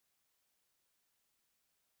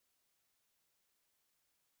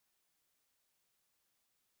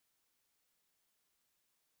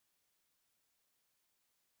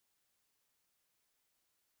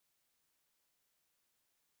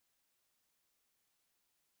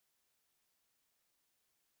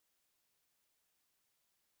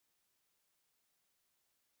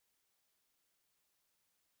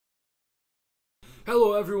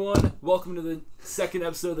Hello everyone, welcome to the second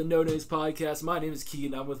episode of the No Names Podcast. My name is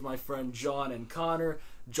Keegan, I'm with my friend John and Connor.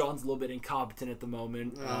 John's a little bit incompetent at the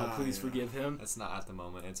moment, please forgive him. It's not at the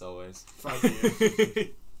moment, it's always. Fuck you.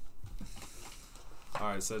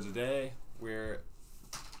 Alright, so today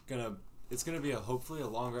it's gonna be hopefully a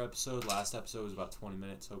longer episode. Last episode was about 20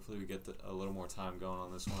 minutes. Hopefully we get a little more time going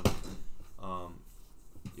on this one.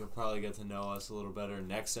 You'll probably get to know us a little better.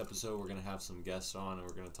 Next episode, we're going to have some guests on, and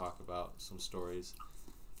we're going to talk about some stories.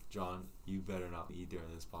 John, you better not eat during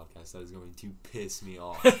this podcast. That is going to piss me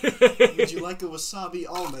off. Would you like a wasabi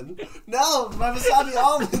almond? No, my wasabi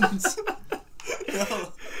almonds.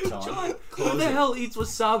 No. John, who the hell eats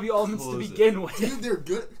wasabi almonds to begin with? Dude, they're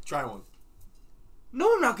good. Try one.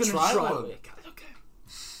 No, I'm not going to try one. it. God, okay.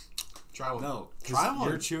 Try one. No, try one.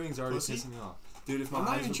 Your chewing's already pissing me off. Dude, if my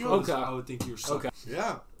eyes were closed, I would think you were so. Okay.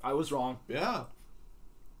 Yeah. I was wrong. Yeah.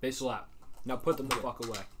 Base lap. Now put them the fuck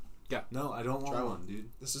away. Yeah. No, I don't want one, dude.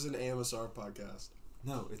 This is an AMSR podcast.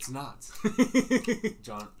 No, it's not.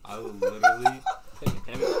 John, I will literally...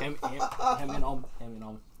 Hand me an almond.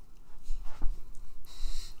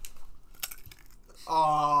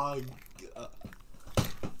 Alright.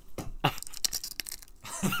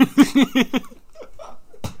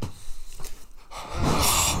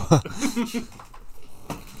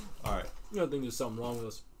 You don't think there's something wrong with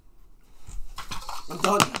us? I'm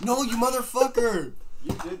done. No, you motherfucker.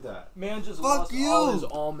 You did that. Man just Fuck lost you. all his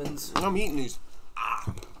almonds. I'm eating these.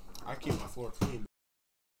 I keep my floor clean.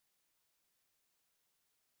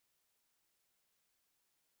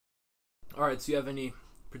 Alright, so you have any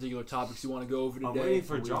particular topics you want to go over today? I'm waiting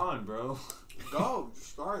for John, bro. Go.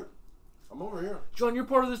 Start. I'm over here. John, you're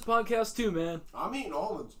part of this podcast too, man. I'm eating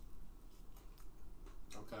almonds.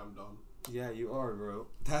 Okay, I'm done. Yeah, you are, bro.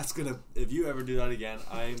 That's gonna... If you ever do that again,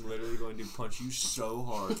 I am literally going to punch you so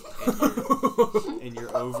hard in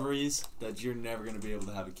your ovaries that you're never going to be able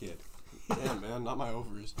to have a kid. Yeah, man, not my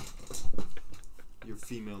ovaries. Your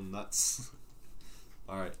female nuts.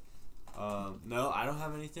 Alright. No, I don't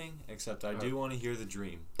have anything, except I do want to hear the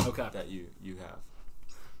dream that you have.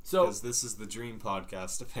 So, because this is the dream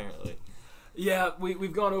podcast, apparently. Yeah,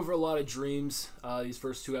 we've gone over a lot of dreams these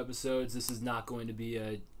first two episodes. This is not going to be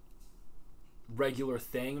a regular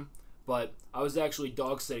thing, but I was actually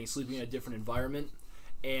dog sitting, sleeping in a different environment,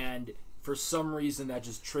 and for some reason that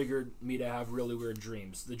just triggered me to have really weird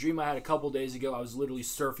dreams. The dream I had a couple days ago, I was literally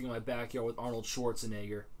surfing in my backyard with Arnold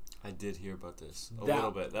Schwarzenegger. I did hear about this a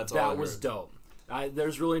little bit. That's all I heard. That was dope.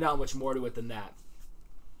 There's really not much more to it than that.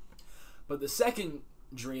 But the second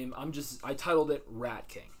dream, I titled it Rat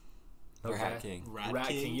King. Okay? Rat King. Rat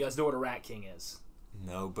King. You guys know what a Rat King is?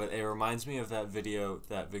 No, but it reminds me of that video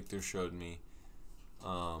that Victor showed me.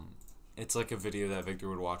 It's like a video that Victor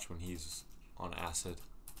would watch when he's on acid.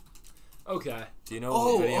 Okay. Do you know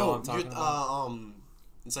what video I'm talking about?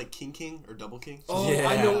 It's like King or Double King. Oh, yeah.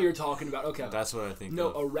 I know what you're talking about. Okay. That's what I think.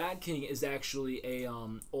 No, a Rat King is actually a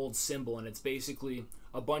old symbol, and it's basically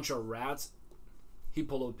a bunch of rats. He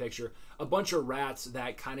pulled up a picture. A bunch of rats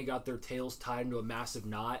that kind of got their tails tied into a massive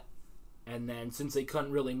knot, and then since they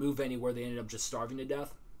couldn't really move anywhere, they ended up just starving to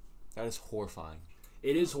death. That is horrifying.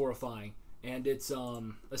 It is horrifying, and it's a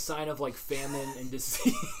sign of like famine and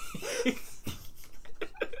disease.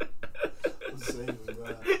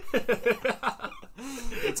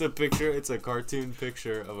 It's a picture. It's a cartoon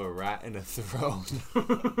picture of a rat in a throne,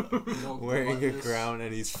 wearing a crown,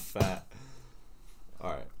 and he's fat.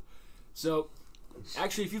 All right. So,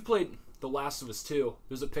 actually, if you've played The Last of Us 2,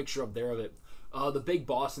 there's a picture up there of it. The big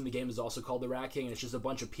boss in the game is also called the Rat King, and it's just a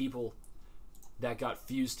bunch of people that got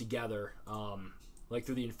fused together, like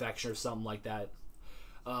through the infection or something like that.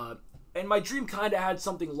 And my dream kind of had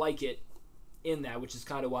something like it in that, which is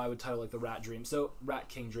kind of why I would title like the Rat Dream. So, Rat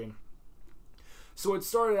King Dream. So it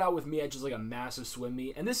started out with me at just like a massive swim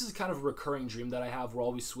meet, and this is kind of a recurring dream that I have. We're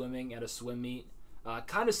always swimming at a swim meet,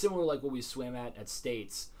 kind of similar like what we swim at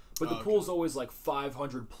States, but the pool's always like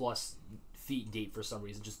 500 plus feet deep for some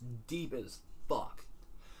reason, just deep as fuck.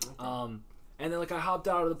 Okay. And then like I hopped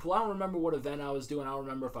out of the pool. I don't remember what event I was doing. I don't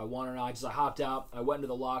remember if I won or not. I hopped out. I went into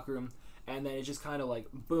the locker room, and then it just kind of like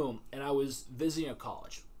boom, and I was visiting a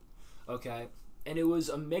college. Okay, and it was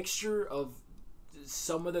a mixture of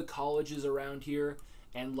some of the colleges around here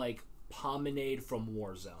and like Promenade from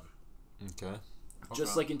Warzone. Okay.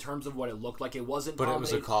 Just like in terms of what it looked like, it wasn't. But Promenade.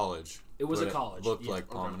 it was a college. It was a college. It looked like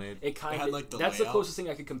Promenade. It kind of. like the that's layout. the closest thing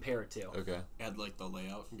I could compare it to. Okay. It had like the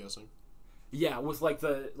layout, I'm guessing. Yeah, with like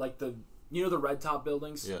the you know the red top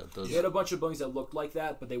buildings. Yeah. Those... They had a bunch of buildings that looked like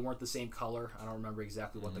that, but they weren't the same color. I don't remember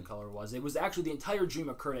exactly what the color was. It was actually the entire dream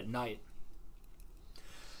occurred at night.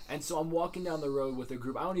 And so I'm walking down the road with a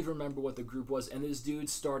group. I don't even remember what the group was. And this dude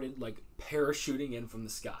started, like, parachuting in from the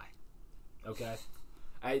sky. Okay?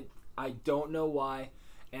 I don't know why.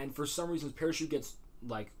 And for some reason, his parachute gets,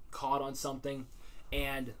 like, caught on something.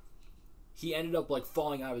 And he ended up, like,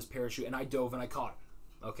 falling out of his parachute. And I dove and I caught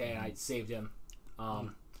him. Okay? And I saved him.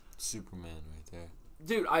 Superman right there.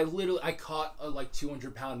 Dude, I caught a, like,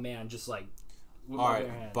 200-pound man just, like, with my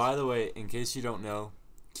bare hands. By the way, in case you don't know,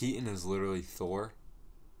 Keaton is literally Thor.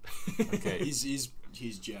 Okay. He's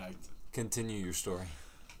jacked. Continue your story.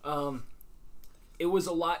 It was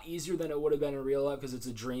a lot easier than it would have been in real life because it's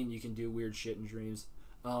a dream. You can do weird shit in dreams.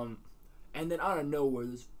 And then out of nowhere,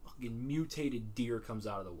 this fucking mutated deer comes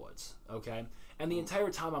out of the woods. Okay? And the entire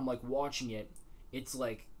time I'm, like, watching it, it's,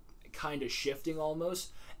 like, kind of shifting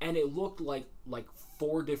almost. And it looked like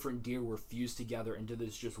 4 different deer were fused together into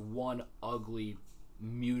this just one ugly,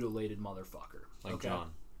 mutilated motherfucker. Like okay? John.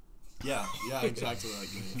 Yeah, exactly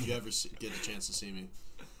like me. If you ever get a chance to see me,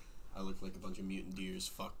 I look like a bunch of mutant deers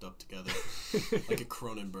fucked up together. Like a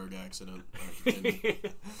Cronenberg accident.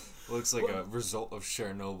 Looks like a result of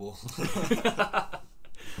Chernobyl.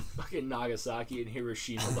 Fucking Nagasaki and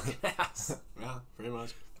Hiroshima looking ass. Yeah, pretty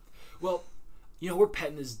much. Well, you know, we're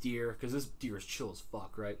petting this deer because this deer is chill as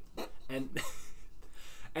fuck, right? And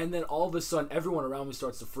then all of a sudden, everyone around me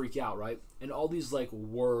starts to freak out, right? And all these, like,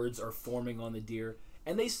 words are forming on the deer.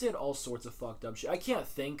 And they said all sorts of fucked up shit. I can't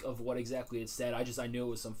think of what exactly it said. I knew it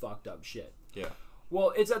was some fucked up shit. Yeah.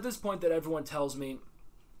 Well, it's at this point that everyone tells me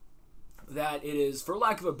that it is, for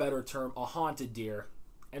lack of a better term, a haunted deer.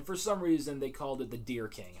 And for some reason, they called it the Deer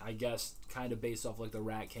King. I guess kind of based off, like, the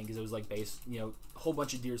Rat King, because it was, like, based, you know, a whole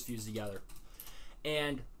bunch of deers fused together.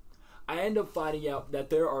 And I end up finding out that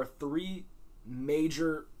there are 3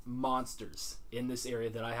 major monsters in this area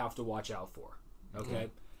that I have to watch out for. Okay?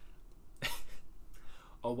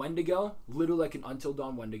 A Wendigo, literally like an Until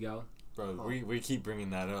Dawn Wendigo. Bro, we keep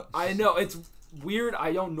bringing that up. I know, it's weird.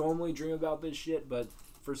 I don't normally dream about this shit, but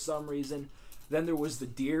for some reason. Then there was the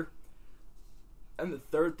deer. And the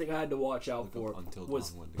third thing I had to watch out for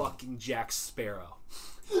was fucking Jack Sparrow.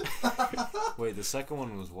 Wait, the second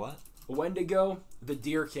one was what? Wendigo, the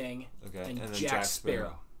Deer King, okay, and then Jack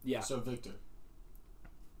Sparrow. Yeah. So Victor.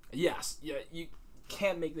 Yes. Yeah, you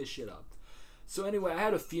can't make this shit up. So anyway, I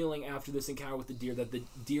had a feeling after this encounter with the deer that the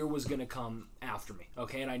deer was going to come after me.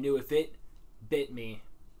 Okay, and I knew if it bit me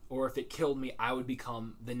or if it killed me, I would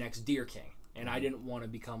become the next Deer King. And I didn't want to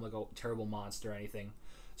become like a terrible monster or anything.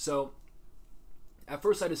 So at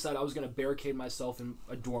first I decided I was going to barricade myself in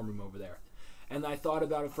a dorm room over there. And I thought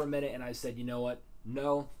about it for a minute and I said, you know what?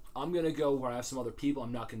 No, I'm going to go where I have some other people.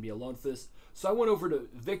 I'm not going to be alone for this. So I went over to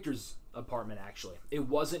Victor's apartment, actually. It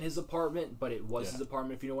wasn't his apartment, but it was his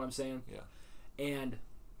apartment, if you know what I'm saying. Yeah. And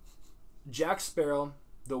Jack Sparrow,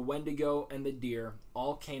 the Wendigo, and the deer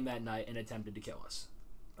all came that night and attempted to kill us.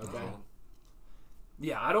 Okay?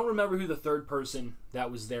 Yeah, I don't remember who the third person that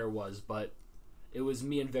was there was, but it was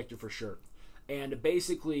me and Victor for sure. And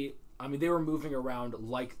basically, I mean, they were moving around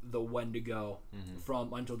like the Wendigo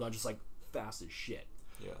from Until Dawn, just like fast as shit.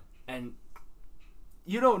 Yeah. And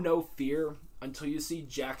you don't know fear until you see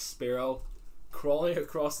Jack Sparrow crawling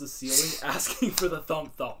across the ceiling asking for the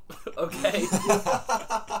thump thump. Okay?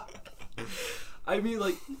 I mean,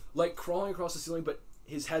 like crawling across the ceiling, but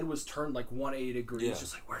his head was turned like 180 degrees. Yeah.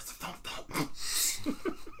 Just like, where's the thump thump?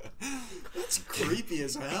 That's creepy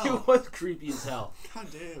as hell. It was creepy as hell. God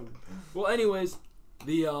damn. Well, anyways,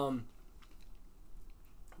 the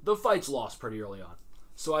fight's lost pretty early on.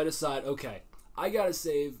 So I decide, okay, I gotta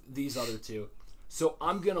save these other two. So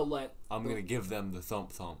I'm gonna give them the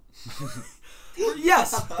thump thump.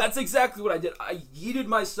 Yes, that's exactly what I did. I yeeted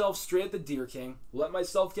myself straight at the Deer King, let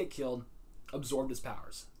myself get killed, absorbed his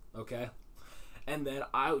powers. Okay? And then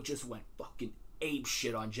I just went fucking ape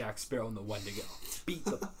shit on Jack Sparrow and the Wendigo. Beat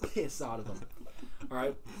the piss out of him.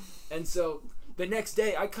 Alright? And so the next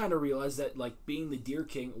day I kind of realized that like being the Deer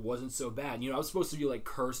King wasn't so bad. You know, I was supposed to be like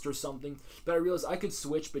cursed or something, but I realized I could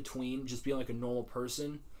switch between just being like a normal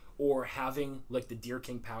person or having like the Deer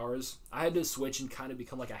King powers. I had to switch and kind of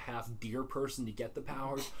become like a half deer person to get the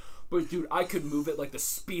powers. But dude, I could move at like the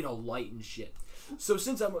speed of light and shit. So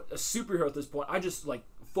since I'm a superhero at this point, I just like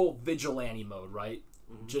full vigilante mode, right?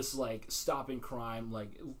 Mm-hmm. Just like stopping crime, like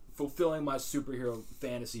fulfilling my superhero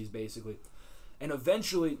fantasies basically. And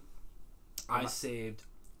eventually I saved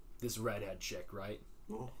this redhead chick, right?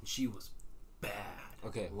 And she was bad.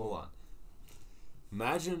 Okay, hold on.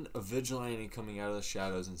 Imagine a vigilante coming out of the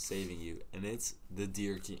shadows and saving you, and it's the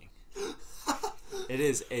Deer King. It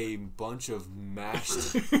is a bunch of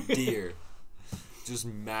mashed deer just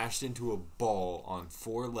mashed into a ball on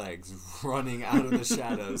 4 legs, running out of the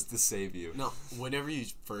shadows to save you. No, whenever you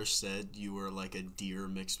first said you were like a deer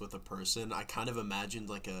mixed with a person, I kind of imagined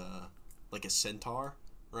like a centaur,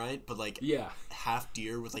 right? But like half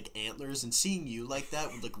deer with like antlers, and seeing you like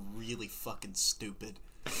that would look really fucking stupid.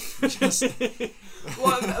 Just...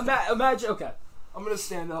 Well, imagine. Okay, I'm gonna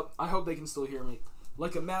stand up. I hope they can still hear me.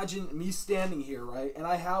 Like, imagine me standing here, right? And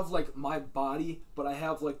I have, like, my body, but I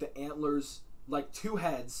have, like, the antlers, like, 2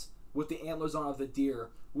 heads with the antlers on of the deer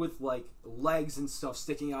with, like, legs and stuff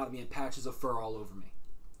sticking out of me and patches of fur all over me.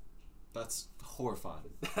 That's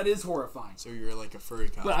horrifying. That is horrifying. So you're like a furry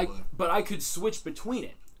cosplay. But I could switch between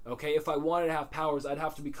it, okay? If I wanted to have powers, I'd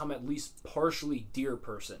have to become at least partially deer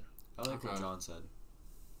person. I like what John said.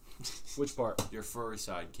 Which part? Your furry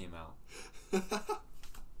side came out.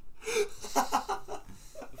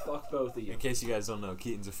 Fuck both of you. In case you guys don't know,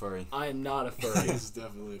 Keaton's a furry. I am not a furry. He's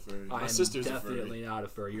definitely a furry. My sister's definitely not a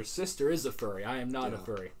furry. Your sister is a furry. I am not a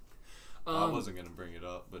furry. I wasn't going to bring it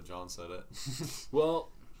up, but John said it. Well,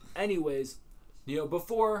 anyways, you know,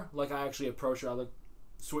 before, like, I actually approached her, I, like,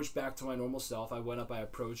 switched back to my normal self. I went up, I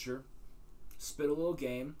approached her, spit a little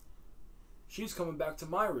game. She's coming back to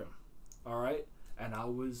my room, all right? And I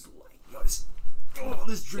was like, yo,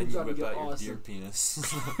 this dream's gonna get awesome. Your deer penis.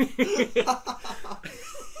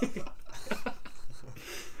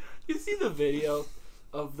 You see the video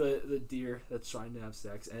of the deer that's trying to have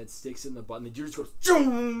sex, and it sticks in the butt, and the deer just goes,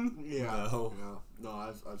 Joom! Yeah.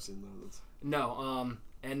 No, I've seen those. No,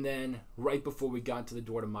 and then right before we got to the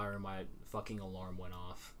door to my room, my fucking alarm went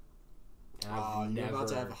off. You're about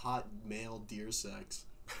to have hot male deer sex.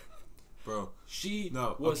 Bro, she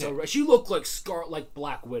looked like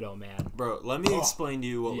Black Widow, man. Bro, let me explain to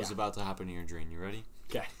you what was about to happen in your dream. You ready?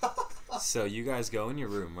 Okay. So you guys go in your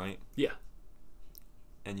room, right? Yeah.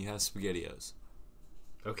 And you have SpaghettiOs.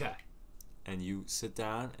 Okay. And you sit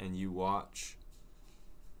down and you watch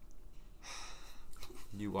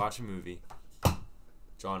a movie.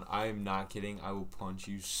 John, I am not kidding. I will punch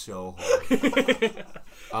you so hard. He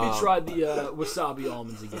tried the wasabi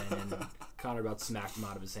almonds again, and Connor about smacked him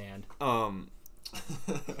out of his hand.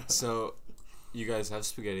 So you guys have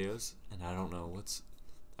SpaghettiOs, and I don't know what's,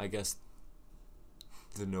 I guess,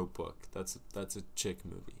 The Notebook. That's a chick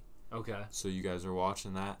movie. Okay. So you guys are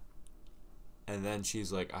watching that, and then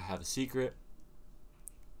she's like, "I have a secret.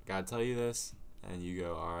 I gotta tell you this," and you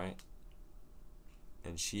go, "All right."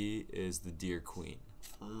 And she is the deer queen.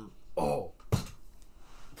 Oh.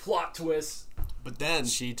 Plot twist. But then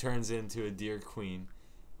she turns into a deer queen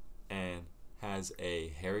and has a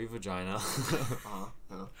hairy vagina.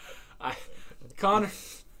 Connor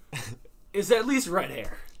is at least red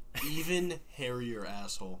hair. Even hairier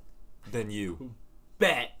asshole than you.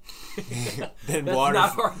 Bet. Then That's water.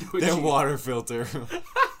 Not hard to achieve. Then water filter.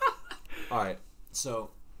 All right.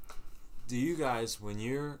 So, do you guys, when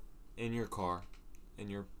you're in your car and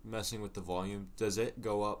you're messing with the volume, does it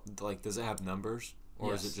go up? Like, does it have numbers,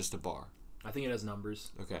 or is it just a bar? I think it has numbers.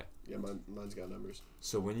 Okay. Yeah, mine's got numbers.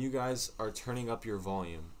 So when you guys are turning up your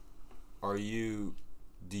volume, do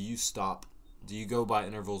you stop? Do you go by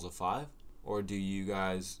intervals of 5, or do you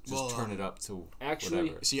guys just turn it up to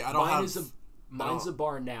whatever? See, I don't mine's a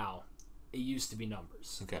bar now. It used to be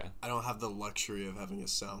numbers. Okay. I don't have the luxury of having a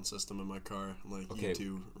sound system in my car like you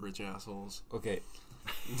two rich assholes. Okay.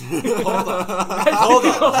 Hold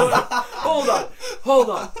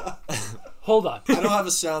on. I don't have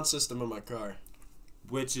a sound system in my car.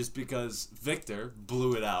 Which is because Victor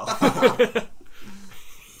blew it out.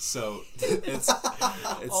 So it's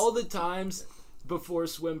all the times before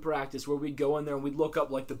swim practice where we'd go in there and we'd look up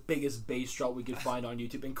like the biggest bass drop we could find on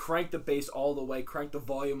YouTube and crank the bass all the way, crank the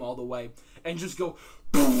volume all the way, and just go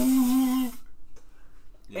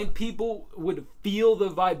and people would feel the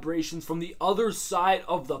vibrations from the other side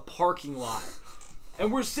of the parking lot.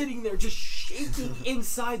 And we're sitting there just shaking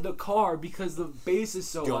inside the car because the bass is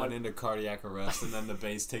so loud. Going into cardiac arrest, and then the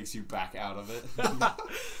bass takes you back out of it.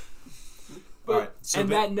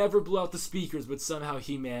 That never blew out the speakers, but somehow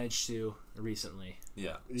he managed to recently.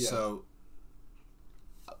 Yeah. So,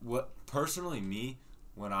 personally,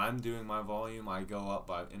 when I'm doing my volume, I go up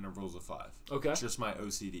by intervals of 5. Okay. It's just my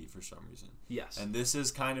OCD for some reason. Yes. And this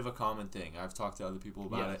is kind of a common thing. I've talked to other people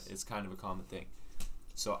about it. It's kind of a common thing.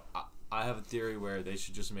 So I have a theory where they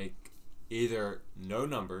should just make either no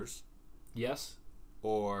numbers. Yes.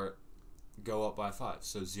 Or go up by 5.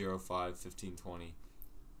 So 0, 5, 15, 20.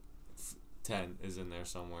 10 is in there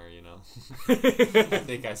somewhere, you know. I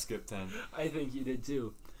think I skipped 10. I think you did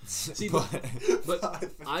too. See, but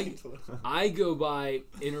I go by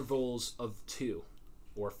intervals of 2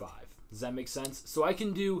 or 5. Does that make sense? So I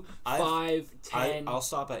can do 5, 10. I'll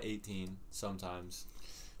stop at 18 sometimes.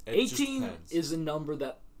 18 is a number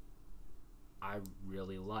that I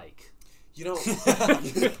really like. No,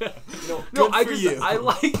 I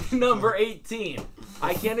like number 18.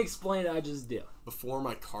 I can't explain it, I just do. Before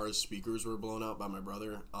my car's speakers were blown out by my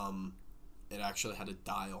brother, it actually had a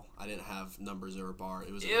dial. I didn't have numbers or a bar.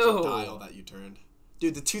 It was a dial that you turned.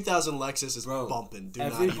 Dude, the 2000 Lexus is bumping.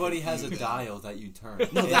 Everybody has a dial that you turn.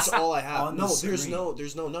 No, that's all I have. No,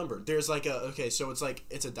 there's no number. There's like so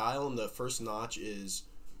it's a dial, and the first notch is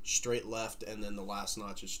straight left, and then the last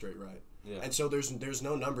notch is straight right. Yeah. And so there's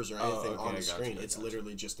no numbers or anything on the screen. It's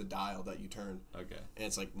literally just a dial that you turn. Okay. And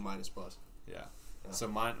it's like minus plus. Yeah. So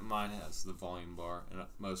mine has the volume bar, and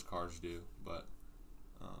most cars do, but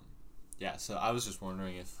yeah. So I was just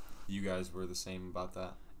wondering if you guys were the same about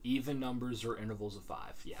that. Even numbers or intervals of 5,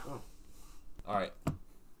 yeah. Oh. All right,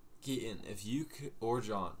 Keaton, if you could, or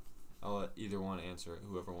John, I'll let either one answer.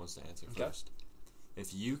 Whoever wants to answer first.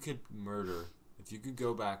 If you could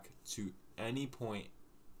go back to any point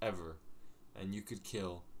ever, and you could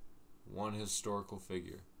kill one historical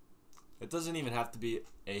figure. It doesn't even have to be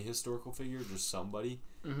a historical figure, just somebody.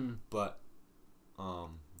 Mm-hmm. But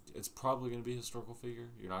it's probably going to be a historical figure.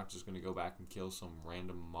 You're not just going to go back and kill some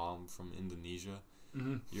random mom from Indonesia.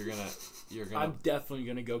 Mm-hmm. You're gonna. I'm definitely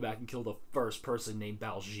gonna go back and kill the first person named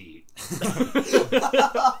Baljeet.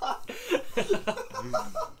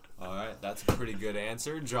 All right, that's a pretty good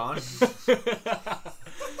answer, John.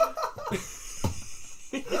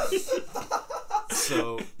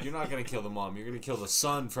 So you're not gonna kill the mom. You're gonna kill the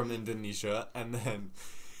son from Indonesia, and then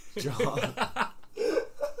John.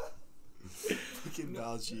 Fucking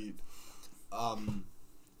Baljeet.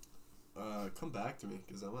 Come back to me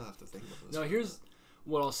because I'm gonna have to think about this. No, here's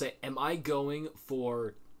what I'll say. Am I going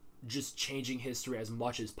for just changing history as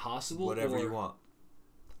much as possible? Whatever you want.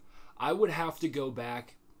 I would have to go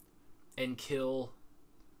back and kill...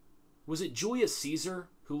 Was it Julius Caesar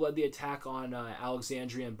who led the attack on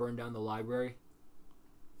Alexandria and burned down the library?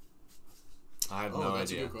 I have no idea.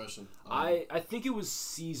 That's a good question. I think it was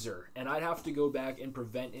Caesar, and I'd have to go back and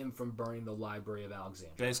prevent him from burning the library of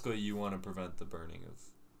Alexandria. Basically, you want to prevent the burning of...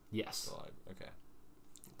 Yes. The library. Okay.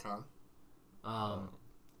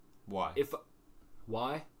 Why?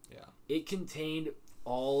 Why? Yeah. It contained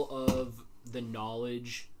all of the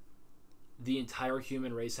knowledge the entire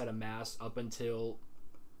human race had amassed up until...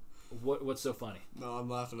 What's so funny? No, I'm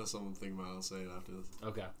laughing at something, but I'll say it after this.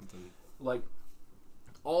 Okay. Continue. Like,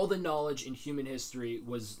 all the knowledge in human history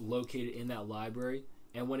was located in that library,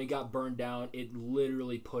 and when it got burned down, it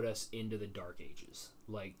literally put us into the Dark Ages.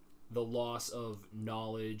 Like, the loss of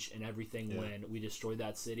knowledge and everything when we destroyed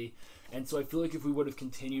that city. And so I feel like if we would have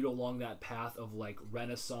continued along that path of, like,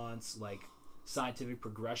 Renaissance, like, scientific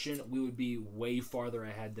progression, we would be way farther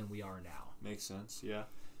ahead than we are now. Makes sense, yeah.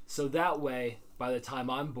 So that way, by the time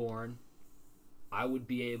I'm born, I would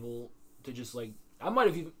be able to just, like... I might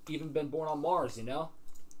have even been born on Mars, you know?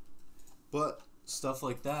 But stuff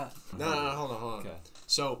like that. No, hold on. Okay.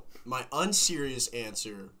 So, my unserious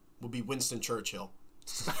answer would be Winston Churchill.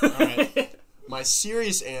 Alright. My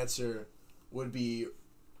serious answer would be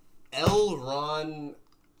L. Ron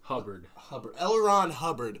Hubbard. L. Ron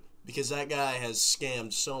Hubbard, because that guy has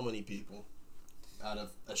scammed so many people out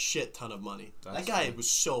of a shit ton of money. That guy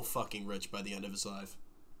was so fucking rich by the end of his life.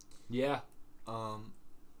 Yeah. I'm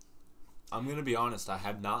gonna be honest, I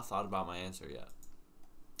have not thought about my answer yet.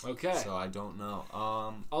 Okay. So I don't know.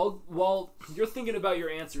 While you're thinking about your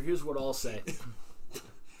answer, here's what I'll say.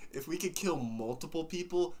 If we could kill multiple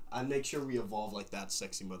people, I'd make sure we evolve like that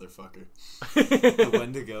sexy motherfucker. The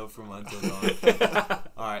Wendigo from Until Dawn.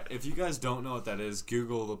 Alright, if you guys don't know what that is,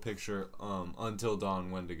 Google the picture Until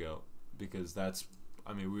Dawn Wendigo. Because that's,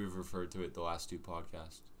 I mean, we've referred to it the last 2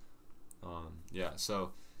 podcasts. Yeah,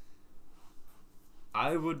 so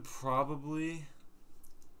I would probably...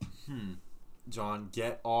 John,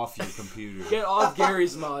 get off your computer. Get off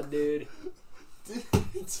Gary's mod, dude. Dude,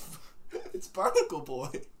 it's Barnacle Boy.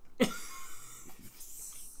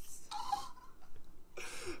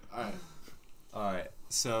 Alright,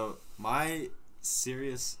 so my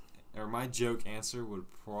joke answer would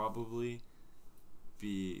probably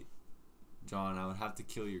be, John, I would have to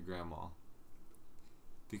kill your grandma.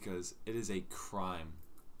 Because it is a crime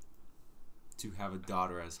to have a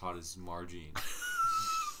daughter as hot as Margene.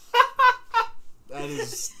 That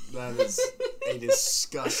is a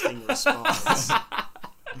disgusting response.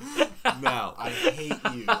 Now, I hate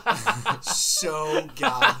you so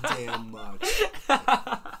goddamn much.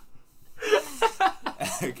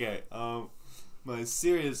 Okay, my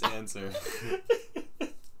serious answer.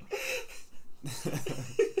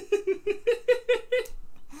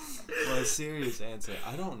 serious answer.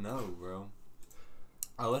 I don't know, bro.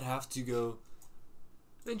 I would have to go.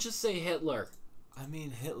 Then just say Hitler. I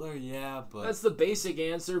mean, Hitler, yeah, but... That's the basic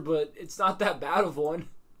answer, but it's not that bad of one.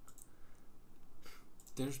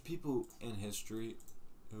 There's people in history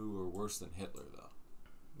who are worse than Hitler,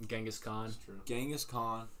 though. Genghis Khan. That's true. Genghis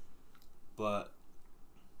Khan, but...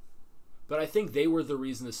 But I think they were the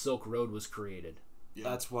reason the Silk Road was created. Yeah.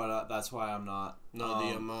 That's why I'm not...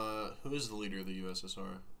 No, who is the leader of the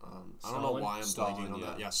USSR? I don't know why I'm blanking on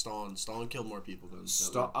that. Yeah, Stalin. Stalin killed more people than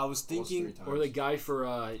Hitler. I was thinking... Or the guy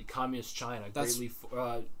for Communist China.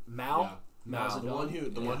 Mao? Yeah. Mao.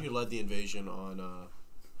 The one who led the invasion on...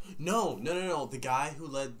 No. The guy who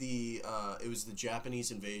led the... it was the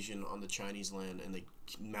Japanese invasion on the Chinese land, and they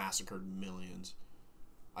massacred millions.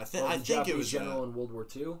 I think it was general in World War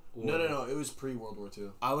II? Or? No. It was pre-World War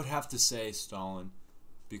II. I would have to say Stalin,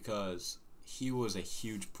 because he was a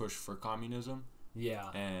huge push for communism. Yeah.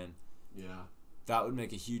 And that would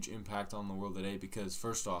make a huge impact on the world today, because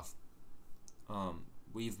first off,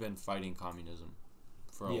 we've been fighting communism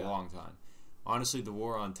for a long time. Honestly, the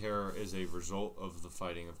war on terror is a result of the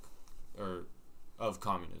fighting of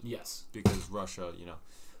communism. Yes. Because Russia,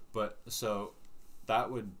 But so that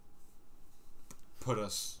would put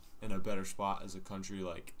us in a better spot as a country,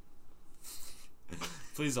 like...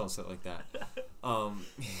 Please don't sit like that.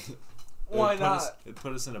 Why not? It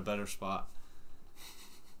put us in a better spot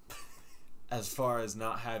as far as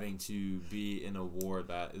not having to be in a war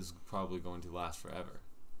that is probably going to last forever.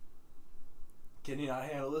 Can you not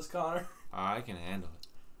handle this, Connor? I can handle it.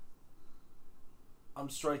 I'm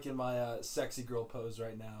striking my sexy girl pose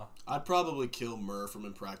right now. I'd probably kill Murr from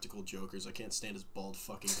Impractical Jokers. I can't stand his bald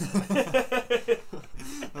fucking head.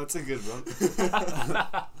 That's a good one.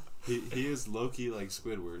 he is low-key like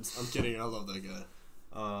Squidward. I'm kidding. I love that guy.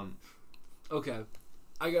 Okay.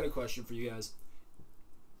 I got a question for you guys.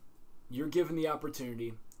 You're given the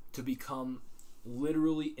opportunity to become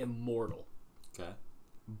literally immortal. Okay.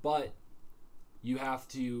 But you have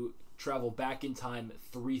to travel back in time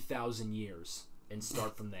 3,000 years and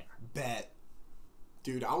start from there. Bet.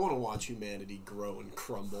 Dude, I want to watch humanity grow and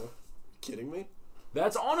crumble. Kidding me?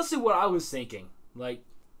 That's honestly what I was thinking. Like,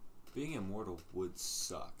 being immortal would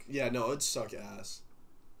suck. Yeah, no, it'd suck ass.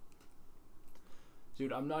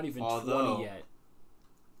 Dude, I'm not even 20 yet.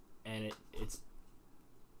 And it's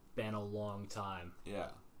been a long time. Yeah.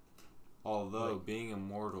 Although, being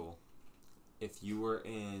immortal, if you were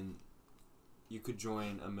in... You could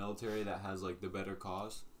join a military that has, like, the better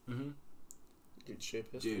cause. Mm-hmm. Good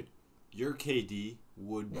shape history. Dude, your KD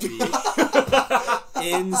would be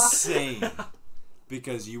insane.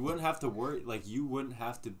 Because you wouldn't have to worry, like, you wouldn't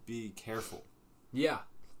have to be careful. Yeah.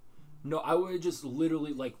 No, I would just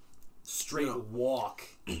literally, like, straight walk.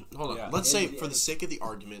 Hold on. Yeah. Let's say, for the sake of the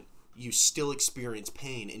argument, you still experience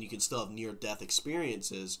pain and you can still have near-death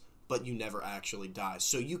experiences, but you never actually die.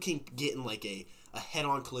 So you can get in, like, a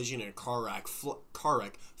head-on collision in a car wreck,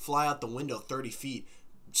 fly out the window 30 feet,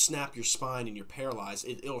 snap your spine, and you're paralyzed.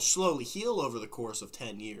 It'll slowly heal over the course of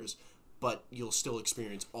 10 years, but you'll still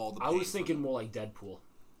experience all the pain. I was thinking more like Deadpool.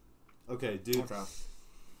 Okay, dude. Okay.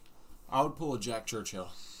 I would pull a Jack Churchill.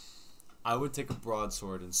 I would take a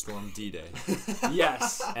broadsword and storm D-Day.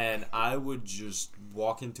 Yes. And I would just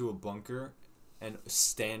walk into a bunker and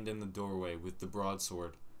stand in the doorway with the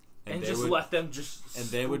broadsword. And just let them just And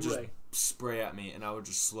they would just spray at me, and I would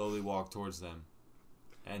just slowly walk towards them.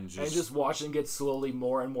 And just watch them get slowly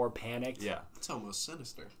more and more panicked. Yeah. It's almost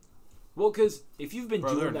sinister. Well, because if you've been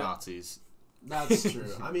doing they're that... Nazis. That's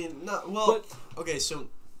true. I mean, okay, so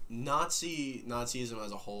Nazism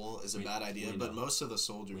as a whole is a bad idea, but most of the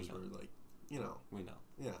soldiers were like, We know.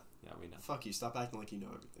 Yeah. Yeah, we know. Fuck you. Stop acting like you know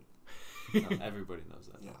everything. No, everybody knows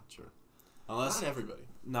that. Yeah, true. Unless,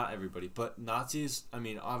 Not everybody. But Nazis, I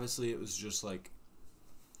mean, obviously it was just like,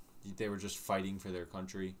 they were just fighting for their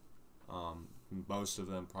country. Most of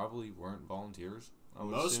them probably weren't volunteers.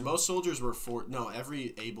 Most soldiers were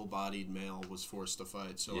every able-bodied male was forced to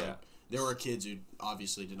fight. So like, there were kids who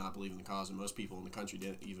obviously did not believe in the cause, and most people in the country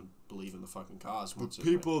didn't even believe in the fucking cause. The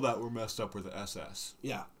people that were messed up were the SS.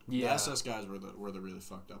 Yeah. The SS guys were the really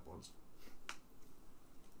fucked up ones.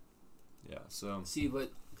 Yeah. So see,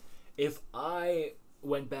 but if I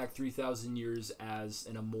went back 3,000 years as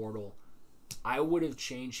an immortal, I would have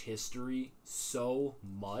changed history so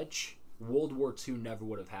much. World War II never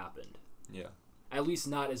would have happened. Yeah. At least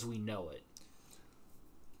not as we know it.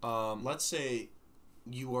 Let's say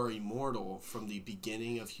you are immortal from the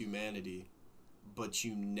beginning of humanity, but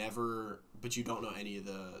you don't know any of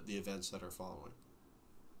the events that are following.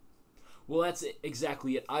 Well, that's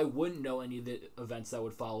exactly it. I wouldn't know any of the events that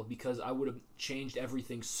would follow because I would have changed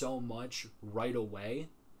everything so much right away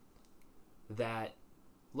that,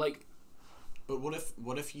 like... But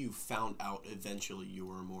what if you found out eventually you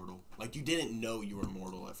were immortal? Like, you didn't know you were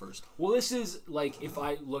immortal at first. Well, this is, like, if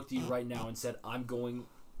I looked at you right now and said, I'm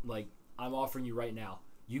offering you right now,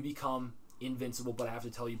 you become invincible, but I have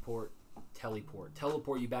to teleport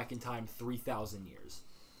you back in time 3,000 years.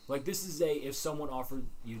 Like, this is if someone offered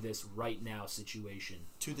you this right now situation.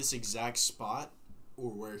 To this exact spot,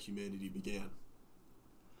 or where humanity began?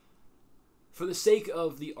 For the sake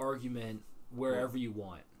of the argument, wherever you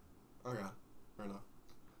want. Okay. Fair enough.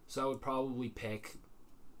 So I would probably pick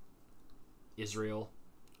Israel.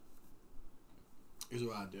 Here's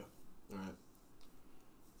what I'd do. All right.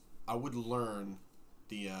 I would learn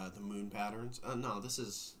the moon patterns. That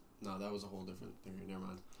was a whole different theory. Never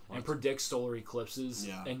mind. And predict solar eclipses.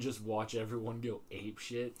 Yeah. And just watch everyone go ape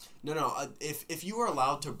shit. No. If you were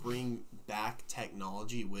allowed to bring back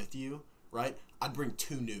technology with you, right? I'd bring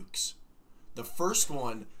 2 nukes. The first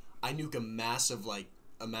one, I nuke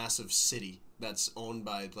a massive city that's owned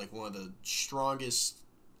by like one of the strongest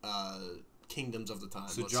kingdoms of the time.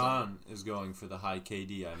 So John is going for the high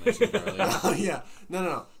KD I mentioned earlier. Oh yeah,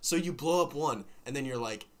 no. So you blow up one, and then you're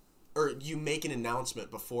like, or you make an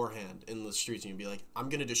announcement beforehand in the streets, and you'd be like, "I'm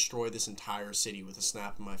gonna destroy this entire city with a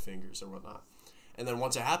snap of my fingers or whatnot." And then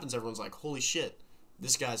once it happens, everyone's like, "Holy shit,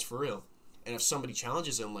 this guy's for real." And if somebody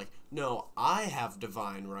challenges him, like, "No, I have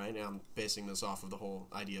divine right," and I'm basing this off of the whole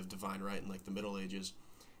idea of divine right in like the Middle Ages.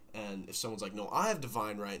 And if someone's like, "No, I have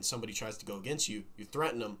divine right," and somebody tries to go against you, you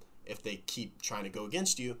threaten them. If they keep trying to go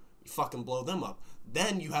against you, you fucking blow them up.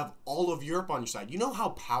 Then you have all of Europe on your side. You know how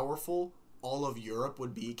powerful all of Europe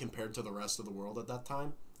would be compared to the rest of the world at that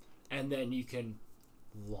time? And then you can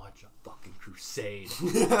launch a fucking crusade.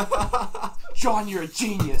 John, you're a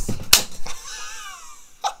genius.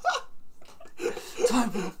 Time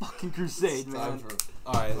for the fucking crusade, man.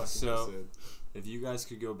 Alright, so if you guys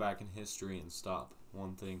could go back in history and stop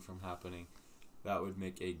one thing from happening, that would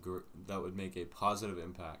make a positive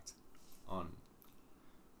impact on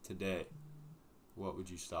today. What would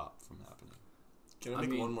you stop from happening? Can I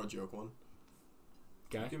make one more joke one?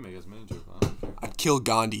 Okay. You can make as many jokes. I don't care. I'd kill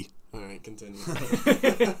Gandhi. All right, continue.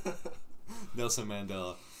 Nelson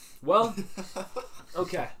Mandela. Well,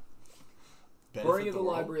 okay. Burning of the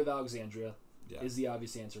Library of Alexandria is the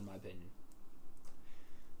obvious answer in my opinion.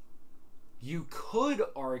 You could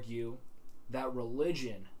argue that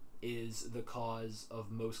religion is the cause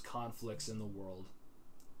of most conflicts in the world.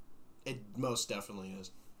 It most definitely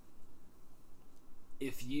is.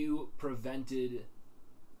 If you prevented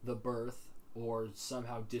the birth or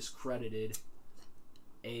somehow discredited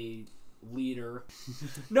a leader...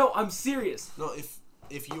 No, I'm serious. No,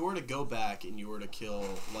 if you were to go back and you were to kill,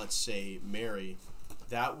 let's say, Mary,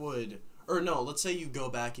 that would... Or no, let's say you go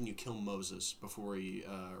back and you kill Moses before he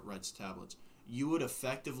writes tablets. You would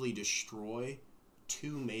effectively destroy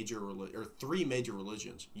three major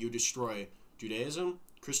religions. You destroy Judaism,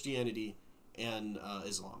 Christianity, and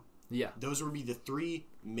Islam. Yeah. Those would be the 3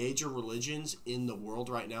 major religions in the world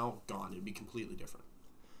right now. Gone. It'd be completely different.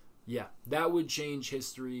 Yeah, that would change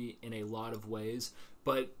history in a lot of ways.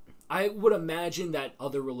 But I would imagine that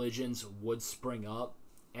other religions would spring up,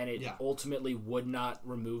 and it ultimately would not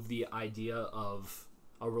remove the idea of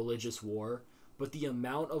a religious war. But the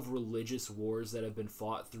amount of religious wars that have been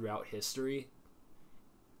fought throughout history,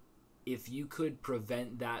 if you could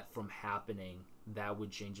prevent that from happening, that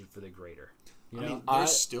would change it for the greater. I mean,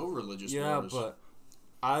 there's still religious wars. Yeah, but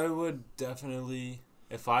I would definitely,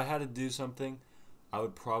 if I had to do something, I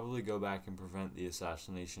would probably go back and prevent the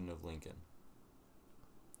assassination of Lincoln.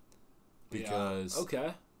 Because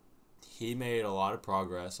he made a lot of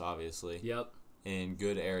progress, obviously. Yep. In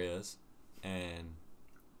good areas. And,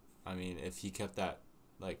 I mean, if he kept that,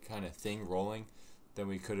 like, kind of thing rolling, then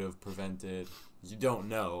we could have prevented... You don't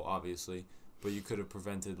know, obviously, but you could have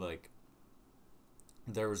prevented, like...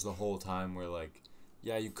 There was the whole time where, like,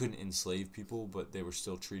 yeah, you couldn't enslave people, but they were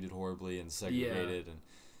still treated horribly and segregated, and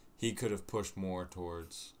he could have pushed more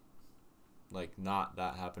towards, like, not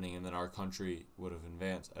that happening, and then our country would have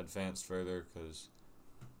advanced further, because,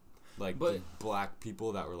 like, the black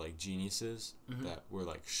people that were, like, geniuses, that were,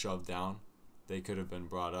 like, shoved down, they could have been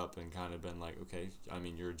brought up and kind of been like, okay, I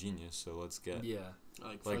mean, you're a genius, so let's get... Yeah.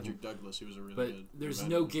 Like Frederick Douglass, he was a really good... But there's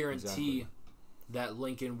no guarantee that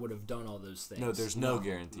Lincoln would have done all those things. No, there's no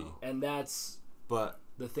guarantee. And that's the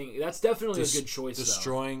thing. That's definitely a good choice,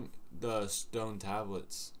 destroying the stone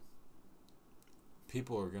tablets,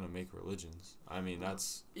 people are going to make religions. I mean,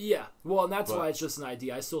 that's... Yeah, well, and that's why it's just an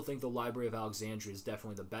idea. I still think the Library of Alexandria is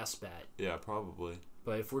definitely the best bet. Yeah, probably.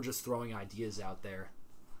 But if we're just throwing ideas out there...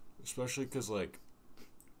 Especially because, like,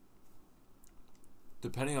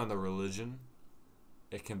 depending on the religion,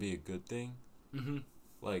 it can be a good thing. Mm-hmm.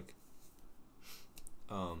 Like,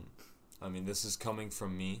 I mean, this is coming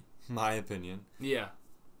from me, my opinion. Yeah.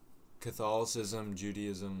 Catholicism,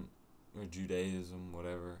 Judaism, or Judaism,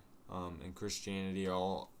 whatever, and Christianity are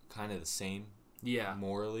all kind of the same. Yeah.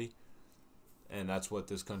 Morally, and that's what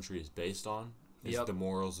this country is based on. Is Yep. the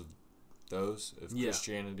morals of those of Yeah.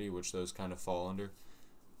 Christianity, which those kind of fall under.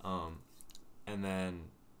 And then,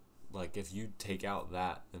 like, if you take out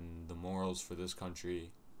that, then the morals for this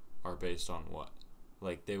country are based on what?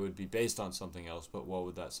 Like, they would be based on something else, but what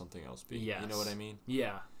would that something else be? Yes. You know what I mean?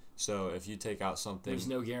 Yeah. So if you take out something, there's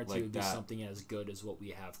no guarantee like it would be that, something as good as what we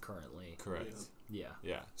have currently. correct. Yeah.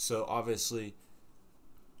 Yeah. So obviously,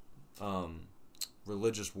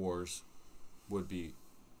 religious wars would be.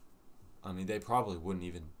 I mean, they probably wouldn't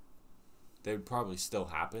even. They would probably still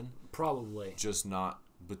happen. Probably. Just not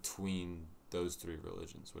between those three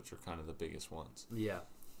religions, which are kind of the biggest ones. Yeah.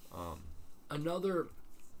 Another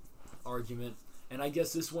argument, and I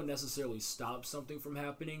guess this wouldn't necessarily stop something from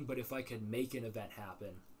happening, but if I could make an event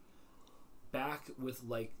happen, back with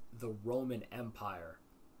like the Roman Empire,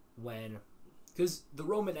 because the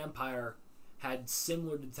Roman Empire had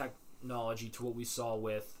similar technology to what we saw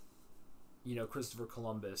with, Christopher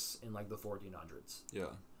Columbus in like the 1400s. Yeah.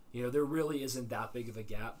 There really isn't that big of a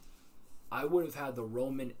gap. I would have had the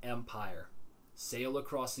Roman Empire sail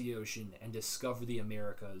across the ocean and discover the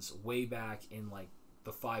Americas way back in like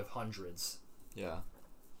the 500s. Yeah.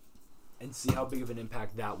 And see how big of an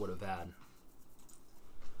impact that would have had.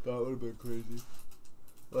 That would have been crazy.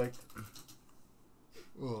 Like,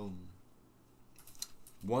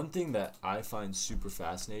 one thing that I find super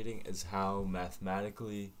fascinating is how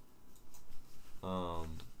mathematically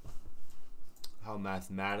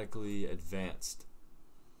advanced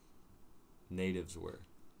natives were.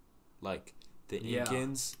 Like, the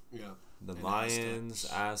Incans, the and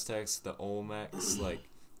Mayans, Aztecs, the Olmecs, like,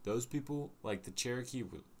 those people, like, the Cherokee,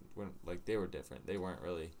 like, they were different. They weren't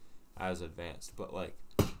really as advanced. But, like,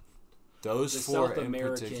 those the four South in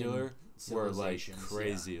American particular were, like,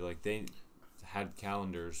 crazy. Yeah. Like, they had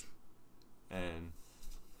calendars and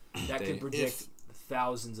that could predict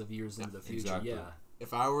thousands of years into the future. Exactly. Yeah.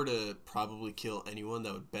 If I were to probably kill anyone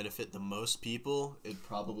that would benefit the most people, it'd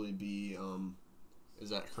probably be, is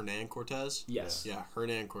that Hernan Cortez? Yes. Yeah,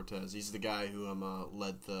 Hernan Cortez. He's the guy who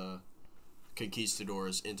led the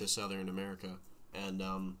conquistadors into Southern America. And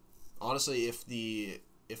honestly, if the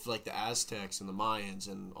Aztecs and the Mayans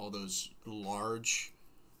and all those large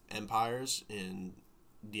empires in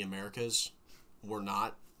the Americas were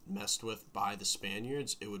not messed with by the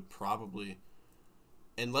Spaniards, it would probably...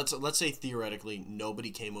 And let's say theoretically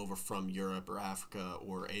nobody came over from Europe or Africa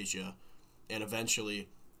or Asia, and eventually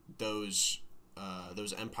those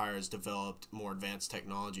empires developed more advanced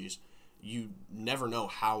technologies. You never know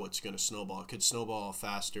how it's going to snowball. It could snowball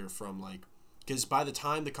faster from because by the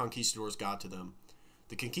time the conquistadors got to them,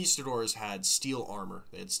 the conquistadors had steel armor,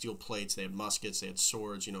 they had steel plates, they had muskets, they had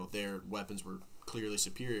swords. Their weapons were clearly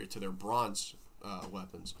superior to their bronze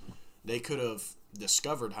weapons. They could have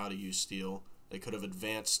discovered how to use steel. They could have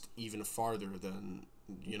advanced even farther than,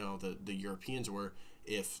 the Europeans were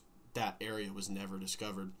if that area was never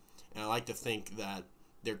discovered. And I like to think that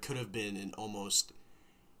there could have been an almost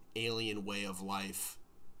alien way of life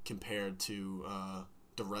compared to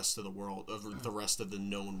the rest of the world, the rest of the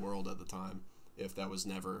known world at the time, if that was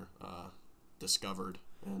never discovered.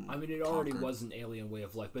 And I mean, it already was an alien way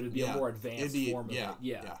of life, but it'd be a more advanced form of it.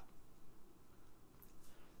 Yeah.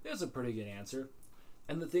 That's a pretty good answer.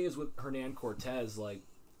 And the thing is with Hernan Cortez, how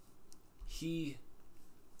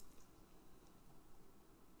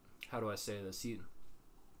do I say this?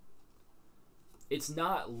 It's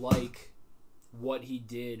not like what he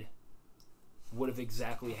did would have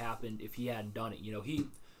exactly happened if he hadn't done it. He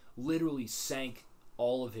literally sank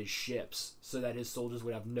all of his ships so that his soldiers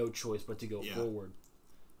would have no choice but to go forward.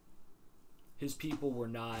 His people were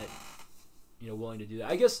not, willing to do that.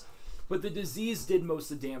 I guess, but the disease did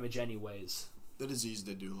most of the damage anyways. The disease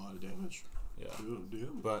did do a lot of damage. Yeah.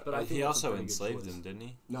 But I think he also enslaved them, didn't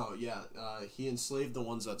he? No, yeah. He enslaved the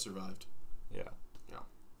ones that survived. Yeah. Yeah.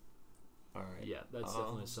 All right. Yeah, that's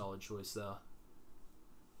definitely a solid choice, though.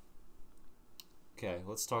 Okay,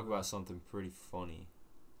 let's talk about something pretty funny.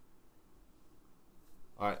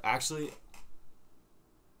 All right, actually,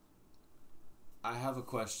 I have a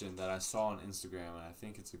question that I saw on Instagram, and I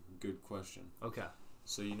think it's a good question. Okay.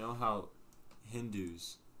 So you know how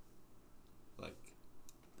Hindus,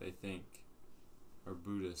 they think, or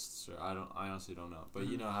Buddhists, or I honestly don't know, but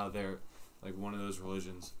you know how they're one of those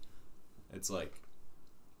religions. It's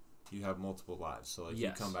you have multiple lives, so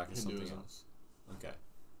you come back as something else. Okay.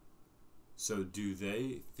 So do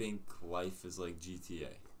they think life is like GTA?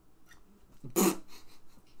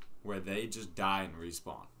 Where they just die and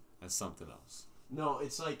respawn as something else? No,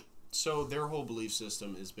 it's like, so their whole belief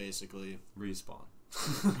system is basically Respawn.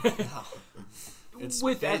 It's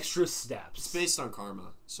with extra steps. It's based on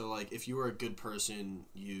karma. So, like, if you were a good person,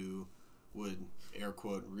 you would, air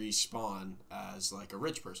quote, respawn as, like, a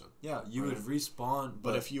rich person. Yeah, you would respawn.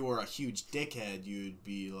 But if you were a huge dickhead, you'd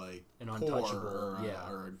be, like, an poor untouchable,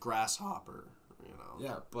 or a grasshopper, you know.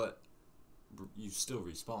 Yeah, but you still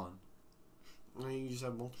respawn. I mean, you just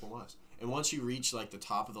have multiple lives. And once you reach, like, the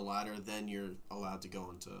top of the ladder, then you're allowed to go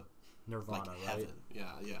into Nirvana, like, right? heaven.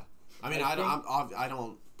 Yeah. I mean, I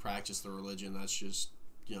don't practice the religion. That's just,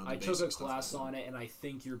 you know, the I took a basic stuff class I do. on it, and I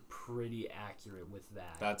think you're pretty accurate with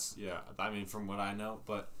that. That's, yeah, I mean, from what I know.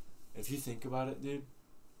 But if you think about it, dude,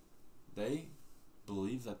 they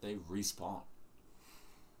believe that they respawn.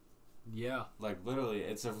 Yeah. Like, literally,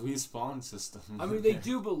 it's a respawn system. I mean, they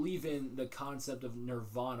do believe in the concept of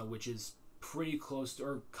nirvana, which is pretty close to,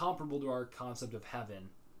 or comparable to our concept of heaven,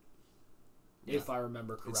 if I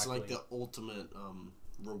remember correctly. It's like the ultimate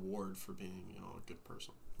reward for being, you know, a good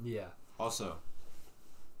person. Yeah. Also,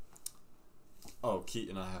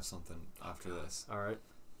 Keaton, I have something after this. All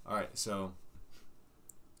right, so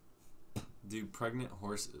do pregnant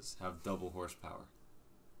horses have double horsepower?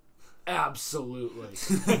 Absolutely.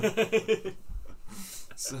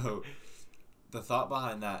 So, the thought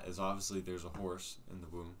behind that is obviously there's a horse in the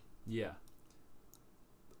womb. Yeah.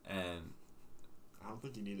 And I don't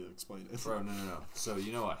think you need to explain it. bro, no. So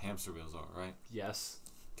you know what hamster wheels are, right? Yes.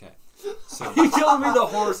 Okay. So You telling me the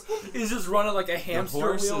horse is just running like a hamster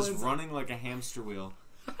wheel? The horse is running like a hamster wheel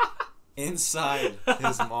inside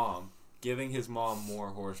his mom, giving his mom more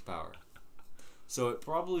horsepower. So it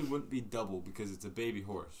probably wouldn't be double because it's a baby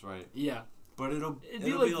horse, right? Yeah. But it'd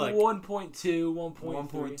be like 1.2, 1.3.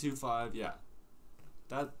 1.25, yeah.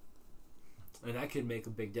 And that could make a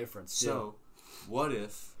big difference, too. So, what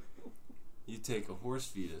if you take a horse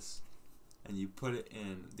fetus and you put it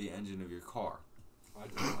in the engine of your car? I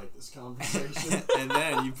don't like this conversation. And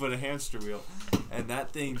then you put a hamster wheel and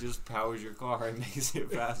that thing just powers your car and makes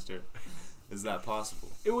it faster. Is that possible?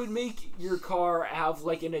 It would make your car have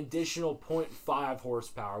like an additional 0.5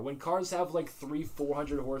 horsepower. When cars have like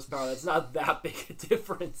 400 horsepower, that's not that big a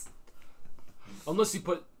difference. Unless you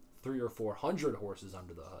put 300 or 400 horses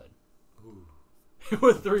under the hood. Ooh.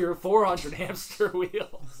 With 300 or 400 hamster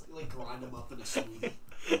wheels. Like grind them up in a smoothie.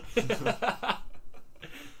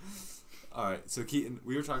 Alright, so Keaton,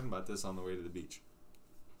 we were talking about this on the way to the beach.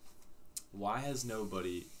 Why has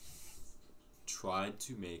nobody tried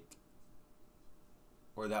to make,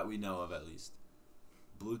 or that we know of at least,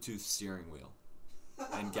 Bluetooth steering wheel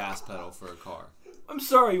and gas pedal for a car? I'm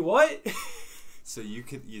sorry, what? So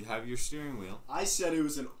you'd have your steering wheel. I said it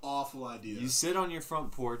was an awful idea. You sit on your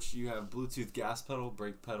front porch, you have Bluetooth gas pedal,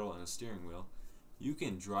 brake pedal, and a steering wheel. You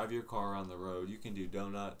can drive your car on the road, you can do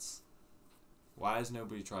donuts. Why has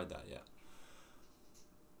nobody tried that yet?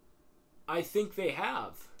 I think they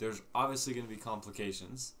have. There's obviously going to be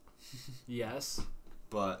complications. Yes.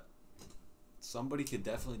 But somebody could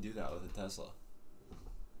definitely do that with a Tesla.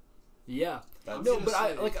 Yeah. No, but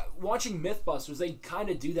I like watching Mythbusters, they kind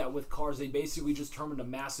of do that with cars. They basically just turn into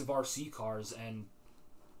massive RC cars and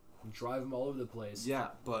drive them all over the place.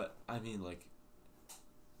 Yeah, but I mean, like,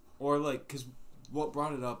 or like, because what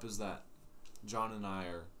brought it up is that John and I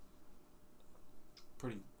are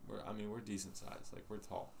we're decent sized. Like, we're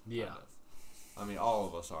tall. Yeah. Kind of. I mean, all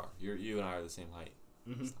of us are. You and I are the same height.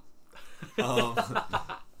 Mm-hmm.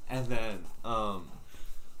 And then,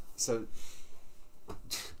 so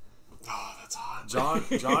oh, that's hot.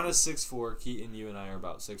 John is 6'4". Keaton, you and I are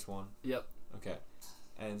about 6'1". Yep. Okay.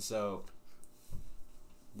 And so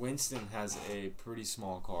Winston has a pretty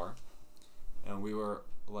small car, and we were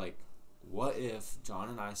like, what if John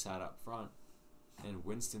and I sat up front and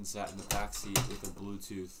Winston sat in the back seat with a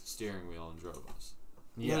Bluetooth steering wheel and drove us?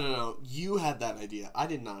 Yeah. No. You had that idea. I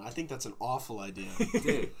did not. I think that's an awful idea.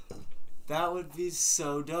 Dude, that would be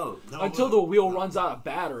so dope. No, Until the wheel runs out of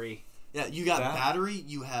battery. Yeah, you got battery,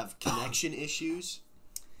 you have connection issues.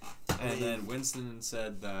 And then Winston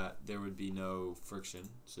said that there would be no friction,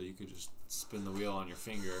 so you could just spin the wheel on your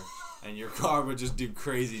finger, and your car would just do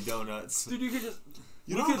crazy donuts. Dude, you could just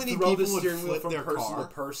You know how many throw people the would steering wheel flip from their person car?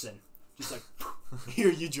 to person. Just like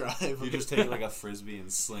Here, you drive. You just take like a Frisbee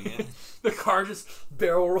and sling it. the car just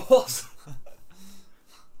barrel rolls.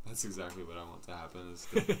 That's exactly what I want to happen, is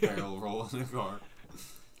the barrel roll in a car.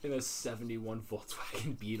 In a 71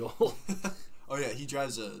 Volkswagen Beetle. Oh yeah, he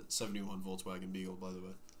drives a 71 Volkswagen Beetle, by the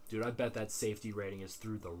way. Dude, I bet that safety rating is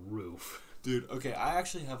through the roof. Dude, okay, I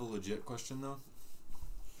actually have a legit question, though.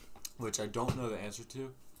 which I don't know the answer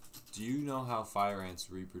to. Do you know how fire ants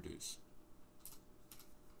reproduce?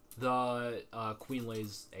 The queen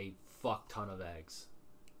lays a fuck ton of eggs.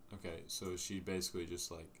 Okay, so she basically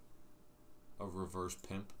just like a reverse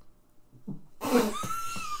pimp.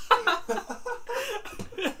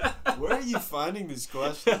 Where are you finding these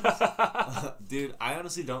questions? Dude, I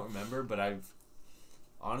honestly don't remember, but I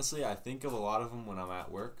think of a lot of them when I'm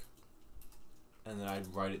at work, and then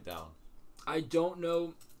I'd write it down. I don't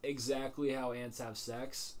know exactly how ants have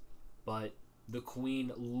sex, but the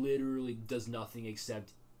queen literally does nothing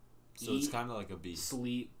except So it's kind of like a bee.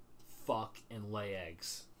 sleep, fuck, and lay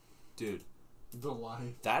eggs. Dude, The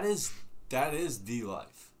life. that is the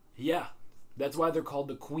life. Yeah, that's why they're called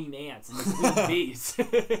the queen ants and the queen bees.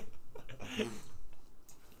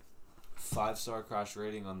 5-star crash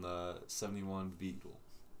rating on the 71 Beetle.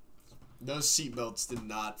 Those seatbelts did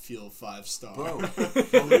not feel 5-star. Bro,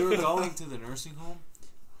 when we were going to the nursing home,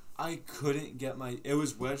 I couldn't get it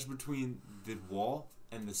was wedged between the wall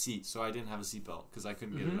and the seat, so I didn't have a seatbelt because I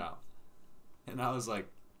couldn't get it out. And I was like,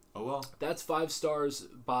 oh well. That's 5 stars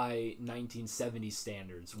by 1970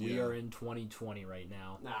 standards. We Yeah. are in 2020 right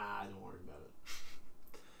now. Nah, don't worry about it.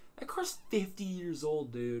 That car's 50 years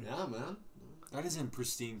old, dude. Yeah, man. That is in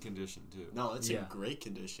pristine condition too. No, it's Yeah. in great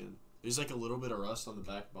condition. There's like a little bit of rust on the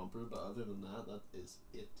back bumper, but other than that, that is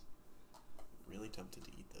it. Really tempted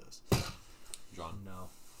to eat those. John, No.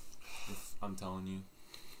 I'm telling you,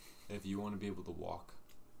 if you want to be able to walk,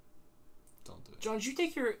 don't do it. John, did you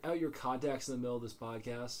take out your contacts in the middle of this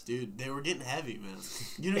podcast? Dude, they were getting heavy, man.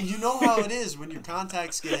 You know how it is when your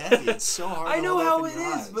contacts get heavy. It's so hard. I to know hold how open it your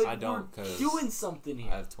is, eyes. but I don't, we're 'cause doing something I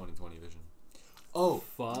here. have 20/20 vision. Oh,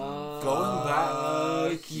 Fuck Going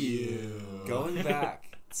back- you. Going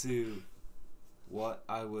back to who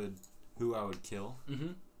I would kill.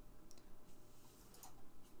 Mm-hmm.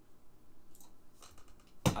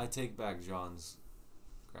 I take back John's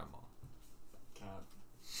grandma. God.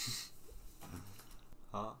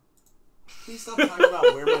 Huh? Please stop talking about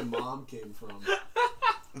where my mom came from.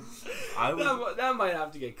 I would. That might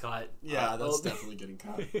have to get cut. Yeah, that's definitely getting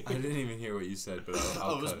cut. I didn't even hear what you said, but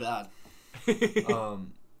I'll It was cut bad. it.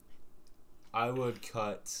 I would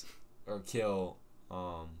cut or kill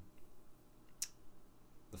the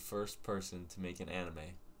first person to make an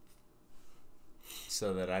anime,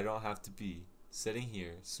 so that I don't have to be sitting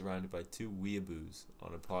here surrounded by 2 weeaboos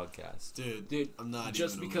on a podcast. Dude, I'm not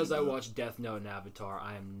just even because I weeaboo. watched Death Note and Avatar,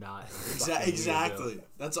 I am not. Exactly.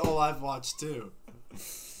 That's all I've watched too.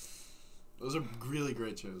 Those are really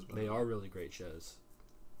great shows. They are really great shows.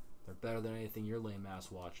 They're better than anything your lame ass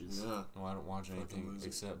watches. Yeah. No, I don't watch anything loser.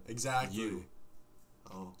 except Exactly. you.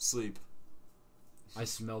 Oh. Sleep. I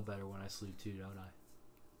smell better when I sleep too, don't I?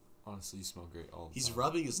 Honestly, you smell great all the He's time.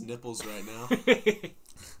 rubbing his nipples right now.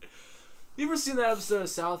 You ever seen that episode of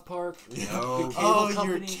South Park? No. The cable Oh, your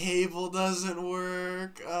company? cable doesn't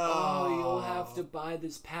work. Oh, you'll have to buy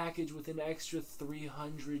this package with an extra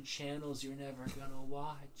 300 channels you're never gonna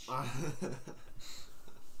watch.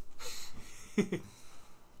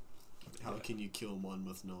 How can you kill one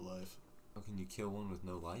with no life? How can you kill one with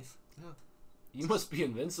no life? Yeah. You must be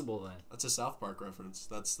invincible then. That's a South Park reference.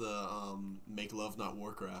 That's the Make Love Not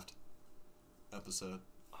Warcraft episode.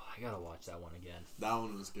 Oh, I gotta watch that one again. That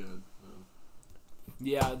one was good.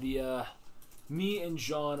 Yeah, me and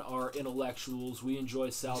John are intellectuals. We enjoy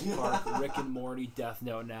South Park, Rick and Morty, Death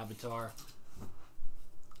Note, and Avatar.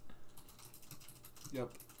 Yep.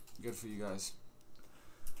 Good for you guys.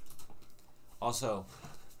 Also,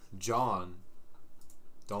 John,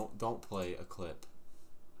 don't play a clip.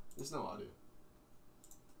 There's no audio.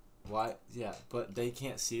 Why? Yeah, but they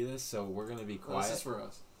can't see this, so we're gonna be Well, quiet. this is for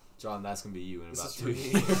us. John, that's gonna be you in This about is 2 for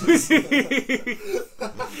years.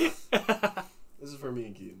 This is for me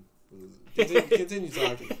and Keaton. Continue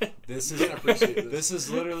talking. This You is can't appreciate this. this is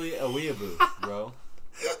literally a weeaboo, bro.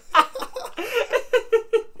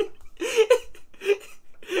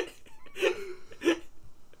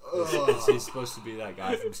 Is he supposed to be that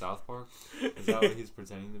guy from South Park? Is that what he's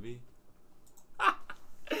pretending to be?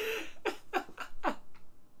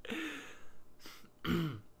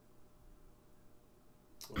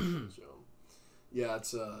 Yeah,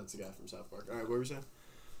 it's a guy from South Park. All right, what were we saying?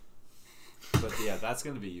 But yeah, that's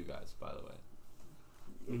gonna be you guys, by the way.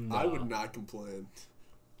 No. I would not complain.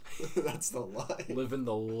 That's the lie. Living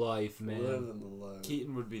the life, man. Living the life.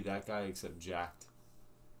 Keaton would be that guy except jacked.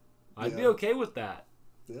 I'd be Yeah. okay with that.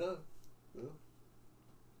 Yeah.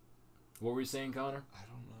 What were you saying, Connor? I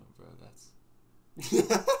don't know, bro.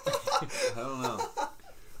 I don't know.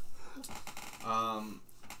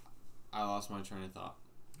 I lost my train of thought.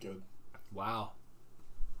 Good. Wow.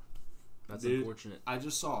 That's Dude, unfortunate. I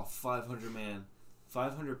just saw a 500-man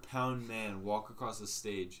 500-pound man walk across the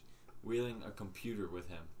stage, wheeling a computer with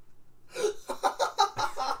him.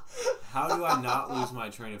 How do I not lose my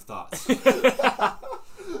train of thoughts?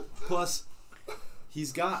 Plus,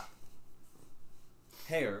 he's got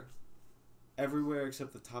hair everywhere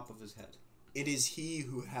except the top of his head. It is he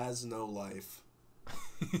who has no life.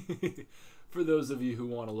 For those of you who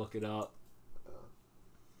want to look it up.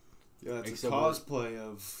 Yeah, it's a cosplay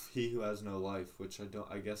of He Who Has No Life, which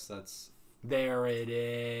I guess that's... There it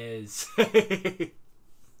is.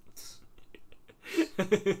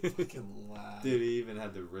 Fucking laugh. Dude, he even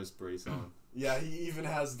had the wrist brace on. Yeah, he even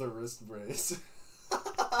has the wrist brace.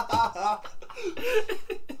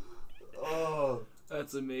 Oh.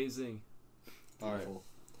 That's amazing. Alright.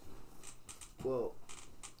 Well,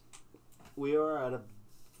 we are at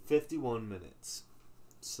 51 minutes.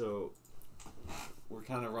 So, we're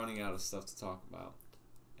kind of running out of stuff to talk about.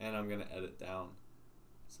 And I'm going to edit down.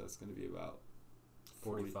 So, it's going to be about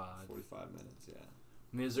 45 minutes, yeah.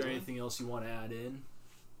 I mean, is there anything else you want to add in?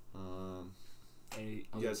 You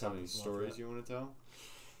guys have any stories you want to tell?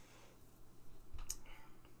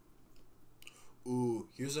 Ooh,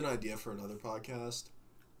 here's an idea for another podcast.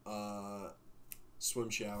 Swim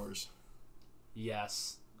showers.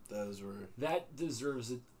 Yes. That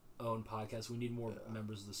deserves its own podcast. We need more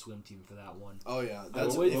members of the swim team for that one. Oh yeah,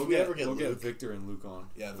 we'll get Victor and Luke on.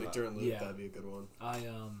 Yeah, Victor and Luke, that'd be a good one.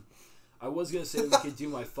 I was gonna say we could do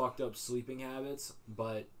my fucked up sleeping habits,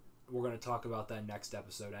 but we're gonna talk about that next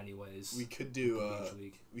episode anyways. We could do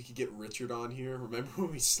we could get Richard on here. Remember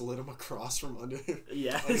when we slid him across from under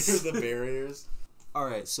the barriers?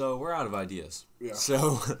 Alright, so we're out of ideas. Yeah.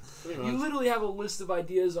 So you literally have a list of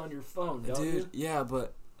ideas on your phone, don't you? Dude, yeah,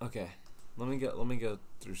 but okay. Let me go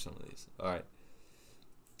through some of these. Alright.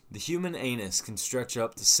 The human anus can stretch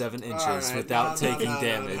up to 7 inches without taking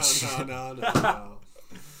damage. No.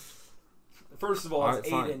 First of all, it's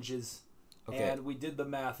 8 inches. Okay. And we did the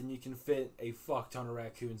math, and you can fit a fuck ton of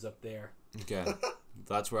raccoons up there. Okay.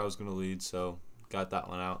 That's where I was going to lead, so got that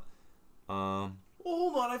one out. Well,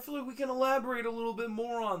 hold on. I feel like we can elaborate a little bit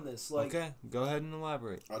more on this. Okay, go ahead and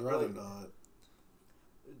elaborate. I'd rather not.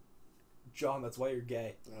 John, that's why you're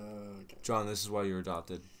gay. Okay. John, this is why you're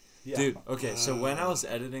adopted. Yeah. Dude, okay, so when I was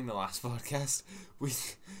editing the last podcast,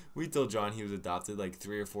 we told John he was adopted like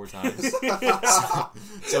 3 or 4 times.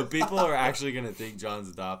 so people are actually going to think John's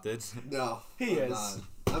adopted. No. He is. Not.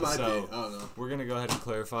 I might be. I don't know. We're going to go ahead and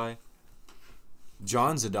clarify.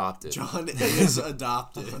 John's adopted. John is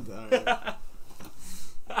adopted. All right.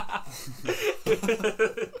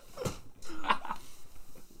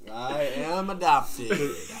 I am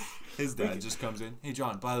adopted. His dad just comes in. Hey,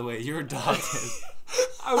 John, by the way, you're adopted.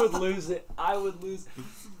 I would lose it.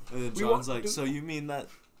 And then John's like, so you mean that...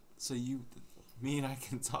 So you mean I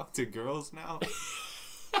can talk to girls now?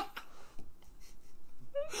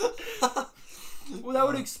 Well, that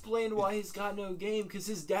would explain why he's got no game, because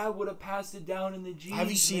his dad would have passed it down in the genes. Have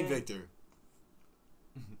you seen Victor?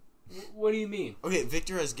 What do you mean? Okay,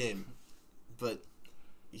 Victor has game, but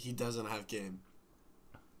he doesn't have game.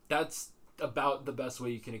 That's about the best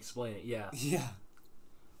way you can explain it, yeah. Yeah.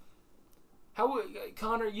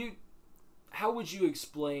 Connor, how would you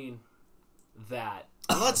explain that?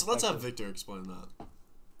 Let's have Victor explain that.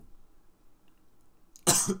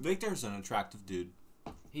 Victor's an attractive dude.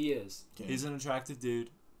 He is. Okay. He's an attractive dude.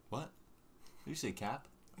 What? Did you say Cap?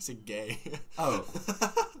 I said gay. Oh.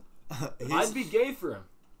 I'd be gay for him.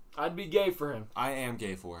 I am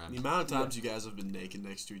gay for him. The amount of times you guys have been naked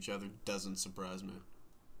next to each other doesn't surprise me.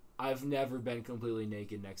 I've never been completely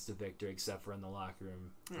naked next to Victor except for in the locker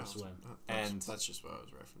room for swim. That's just what I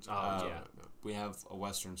was referencing. Oh, yeah. No. We have a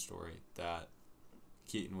Western story that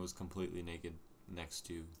Keaton was completely naked next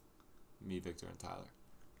to me, Victor, and Tyler.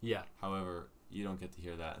 Yeah. However, you don't get to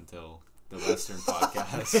hear that until the Western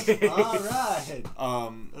podcast. All right.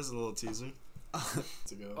 That's a little teaser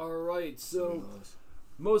to go. All right. So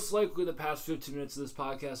most likely the past 15 minutes of this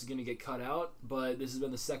podcast is going to get cut out, but this has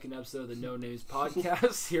been the second episode of the No Names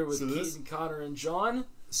podcast here with Keaton, Connor, and John.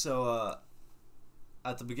 So,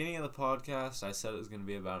 at the beginning of the podcast, I said it was going to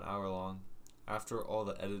be about an hour long. After all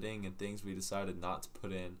the editing and things we decided not to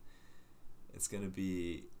put in, it's going to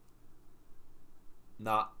be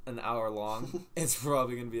not an hour long. It's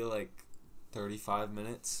probably going to be like 35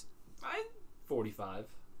 minutes. 45.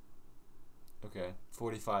 Okay,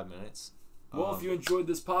 45 minutes. Well, if you enjoyed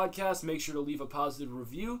this podcast, make sure to leave a positive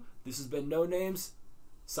review. This has been No Names,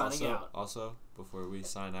 signing out. Also, before we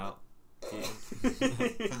sign out,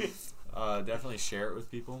 definitely share it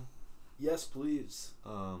with people. Yes, please.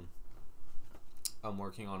 I'm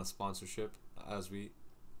working on a sponsorship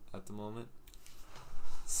at the moment.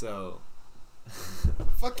 So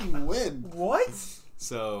Fucking win. What?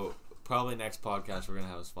 So probably next podcast we're gonna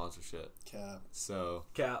have a sponsorship. Cap. So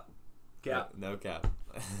Cap. No cap.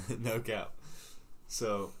 No cap.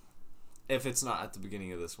 So if it's not at the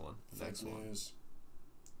beginning of this one, next one. News.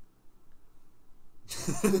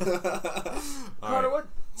 Carter, why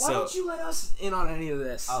don't you let us in on any of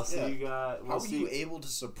this? I'll see you guys. How were you able to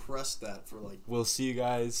suppress that for like? We'll see you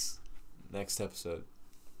guys next episode,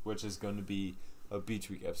 which is going to be a Beach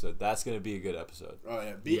Week episode. That's going to be a good episode. Oh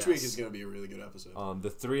yeah, Beach Week is going to be a really good episode. The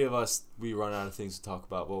three of us, we run out of things to talk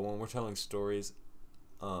about, but when we're telling stories,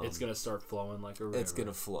 it's going to start flowing like a river. It's going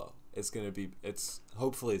to flow.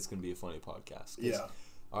 Hopefully it's going to be a funny podcast. Yeah.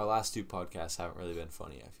 Our last two podcasts haven't really been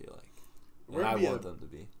funny, I feel like. And I want them to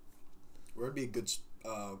be. Where'd be a good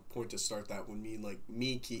point to start that when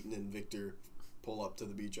me, Keaton, and Victor pull up to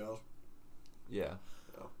the beach house? Yeah.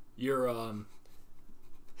 Your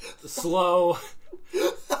slow,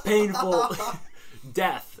 painful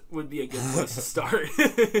death would be a good place to start.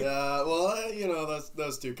 Yeah, well,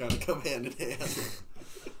 those two kind of come hand in hand.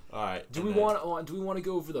 All right. Do we want to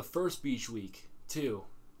go over the first beach week too?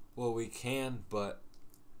 Well, we can, but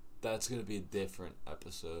that's going to be a different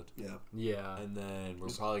episode. Yeah. Yeah. And then we're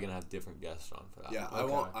probably going to have different guests on for that. Yeah,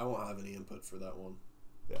 okay. I won't have any input for that one.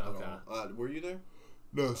 Yeah. Okay. Were you there?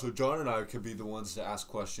 No, so John and I could be the ones to ask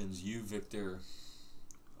questions. You, Victor,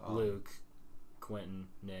 Luke, Quentin,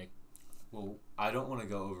 Nick. Well, I don't want to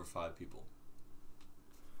go over 5 people.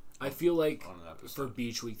 I feel like on an episode. for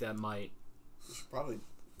beach week that might We should probably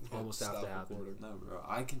almost have to happen. recording. No, bro.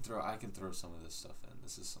 I can throw some of this stuff in.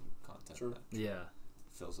 This is some content Sure. that Yeah.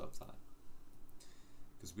 fills up time.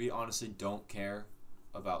 Because we honestly don't care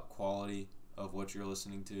about quality of what you're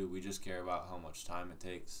listening to. We just care about how much time it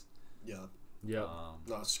takes. Yeah. Yep.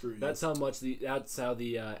 No, screw you. That's how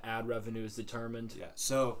the ad revenue is determined. Yeah.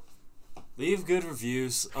 So leave good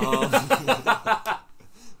reviews.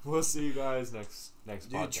 We'll see you guys next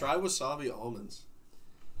Dude, podcast. try wasabi almonds.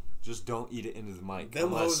 Just don't eat it into the mic.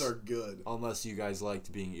 Them hoes are good. Unless you guys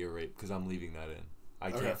liked being ear raped, because I'm leaving that in.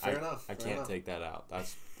 I can't. Fair enough. I can't take that out. That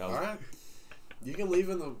was All right. You can leave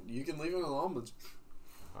in the almonds.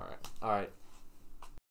 All right.